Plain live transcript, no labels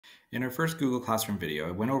In our first Google Classroom video,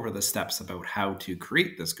 I went over the steps about how to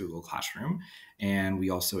create this Google Classroom, and we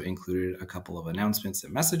also included a couple of announcements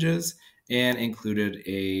and messages, and included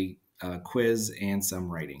a quiz and some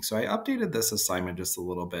writing. So I updated this assignment just a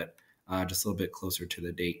little bit closer to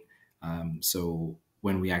the date. So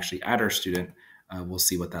when we actually add our student, we'll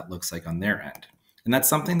see what that looks like on their end. And that's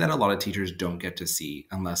something that a lot of teachers don't get to see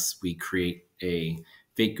unless we create a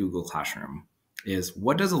fake Google Classroom, is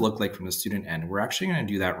what does it look like from the student end? We're actually going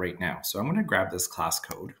to do that right now. So I'm going to grab this class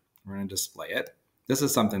code. We're going to display it. This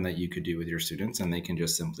is something that you could do with your students, and they can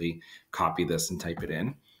just simply copy this and type it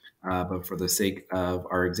in. But for the sake of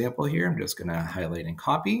our example here, I'm just going to highlight and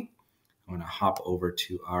copy. I'm going to hop over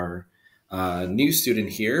to our new student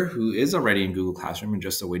here who is already in Google Classroom and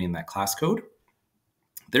just awaiting that class code.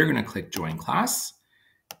 They're going to click Join Class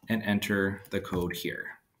and enter the code here.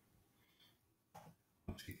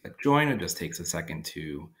 Once we click Join, it just takes a second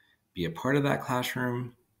to be a part of that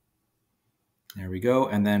classroom. There we go.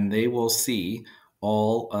 And then they will see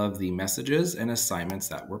all of the messages and assignments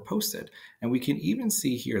that were posted. And we can even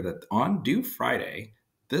see here that on due Friday,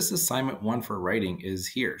 this assignment 1 for writing is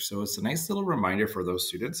here. So it's a nice little reminder for those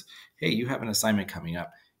students. Hey, you have an assignment coming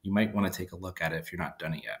up. You might want to take a look at it if you're not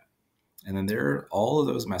done it yet. And then there are all of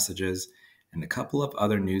those messages and a couple of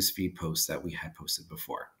other newsfeed posts that we had posted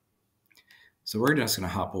before. So we're just going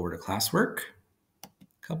to hop over to classwork. A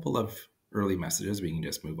couple of early messages we can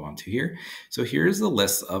just move on to here. So here's the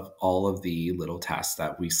list of all of the little tasks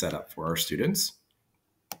that we set up for our students.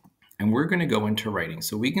 And we're going to go into writing.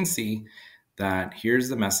 So we can see that here's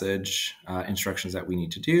the message instructions that we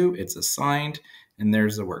need to do. It's assigned, and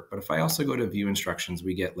there's the work. But if I also go to view instructions,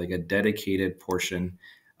 we get like a dedicated portion,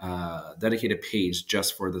 dedicated page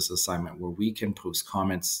just for this assignment where we can post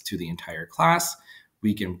comments to the entire class.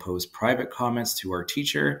 We can post private comments to our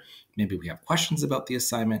teacher. Maybe we have questions about the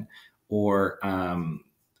assignment, or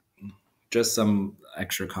just some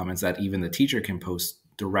extra comments that even the teacher can post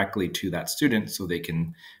directly to that student so they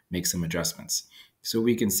can make some adjustments. So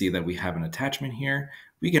we can see that we have an attachment here.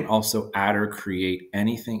 We can also add or create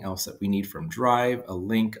anything else that we need from Drive, a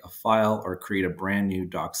link, a file, or create a brand new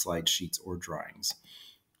doc, slide, sheets, or drawings.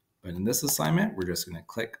 But in this assignment, we're just going to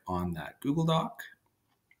click on that Google Doc,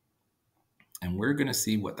 and we're going to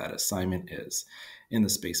see what that assignment is. In the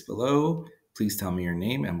space below, please tell me your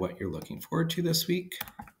name and what you're looking forward to this week.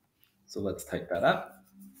 So let's type that up.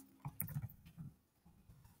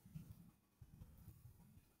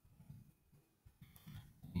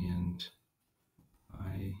 And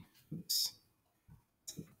oops.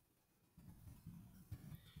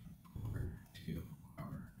 Forward to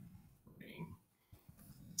our writing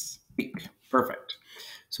this week. Perfect.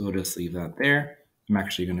 So we'll just leave that there. I'm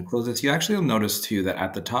actually going to close this. You actually will notice too that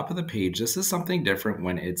at the top of the page, this is something different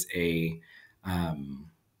when it's an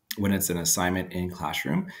assignment in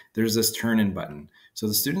Classroom. There's this turn in button. So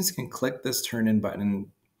the students can click this turn in button,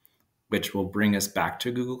 which will bring us back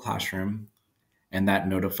to Google Classroom, and that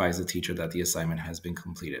notifies the teacher that the assignment has been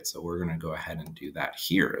completed. So we're going to go ahead and do that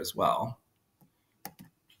here as well.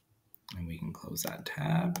 And we can close that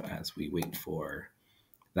tab as we wait for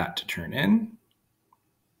that to turn in.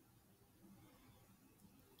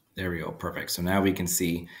 There we go, perfect. So now we can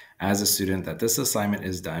see as a student that this assignment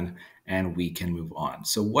is done and we can move on.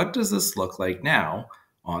 So what does this look like now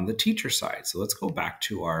on the teacher side? So let's go back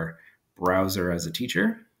to our browser as a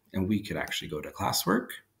teacher, and we could actually go to classwork.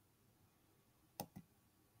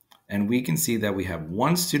 And we can see that we have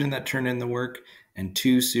 1 student that turned in the work and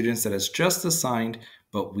 2 students that is just assigned,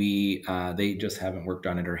 but they just haven't worked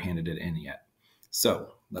on it or handed it in yet.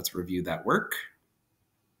 So let's review that work.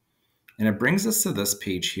 And it brings us to this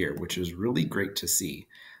page here, which is really great to see.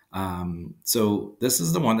 So this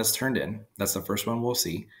is the one that's turned in. That's the first one we'll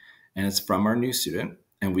see. And it's from our new student.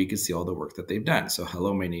 And we can see all the work that they've done. So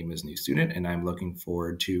hello, my name is new student, and I'm looking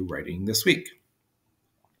forward to writing this week.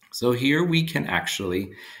 So here we can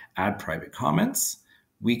actually add private comments.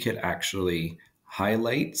 We could actually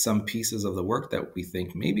highlight some pieces of the work that we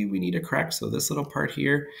think maybe we need to correct. So this little part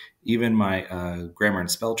here, even my grammar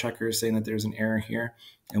and spell checker is saying that there's an error here,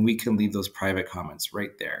 and we can leave those private comments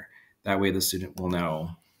right there. That way the student will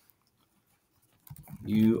know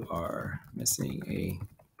you are missing a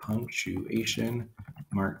punctuation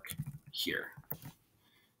mark here.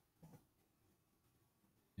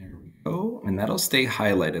 There we go. And that'll stay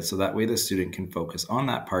highlighted. So that way the student can focus on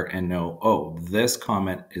that part and know, oh, this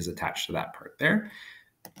comment is attached to that part there.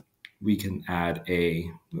 We can add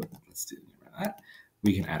let's do that.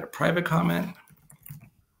 We can add a private comment.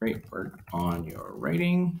 Great work on your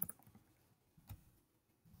writing.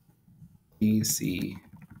 Please see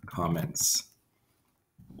comments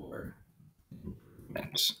for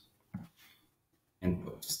improvement and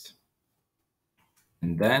post.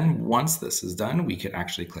 then once this is done, we could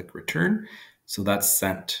actually click return. So that's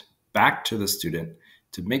sent back to the student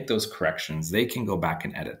to make those corrections. They can go back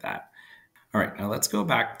and edit that. All right, now let's go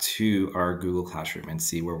back to our Google Classroom and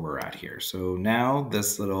see where we're at here. So now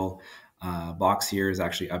this little box here is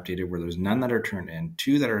actually updated where there's none that are turned in,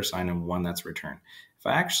 2 that are assigned, and 1 that's returned. If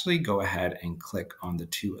I actually go ahead and click on the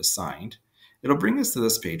 2 assigned, it'll bring us to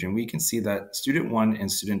this page, and we can see that student 1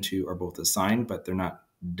 and student 2 are both assigned, but they're not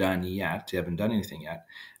done yet. They haven't done anything yet.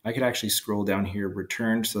 I could actually scroll down here,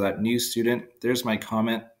 returned, so that new student, there's my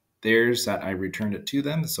comment, there's that I returned it to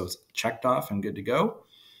them, so it's checked off and good to go.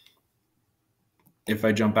 If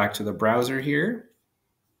I jump back to the browser here,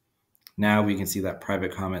 now we can see that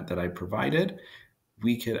private comment that I provided.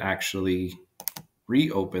 We could actually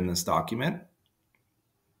reopen this document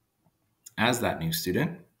as that new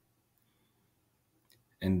student,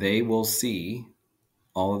 and they will see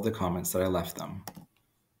all of the comments that I left them.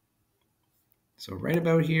 So right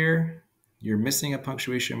about here, you're missing a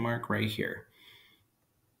punctuation mark right here.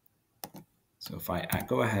 So if I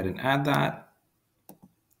go ahead and add that,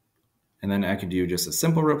 and then I can do just a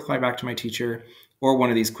simple reply back to my teacher, or one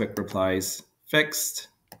of these quick replies, fixed,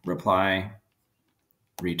 reply,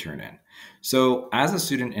 return in. So as a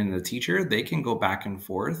student and the teacher, they can go back and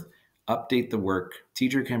forth, update the work,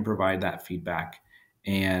 teacher can provide that feedback,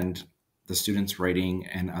 and the student's writing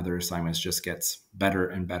and other assignments just gets better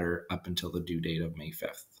and better up until the due date of May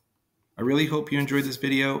 5th. I really hope you enjoyed this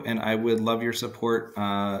video, and I would love your support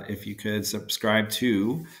if you could subscribe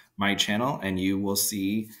to my channel, and you will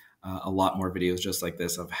see a lot more videos just like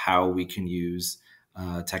this of how we can use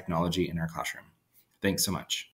technology in our classroom. Thanks so much.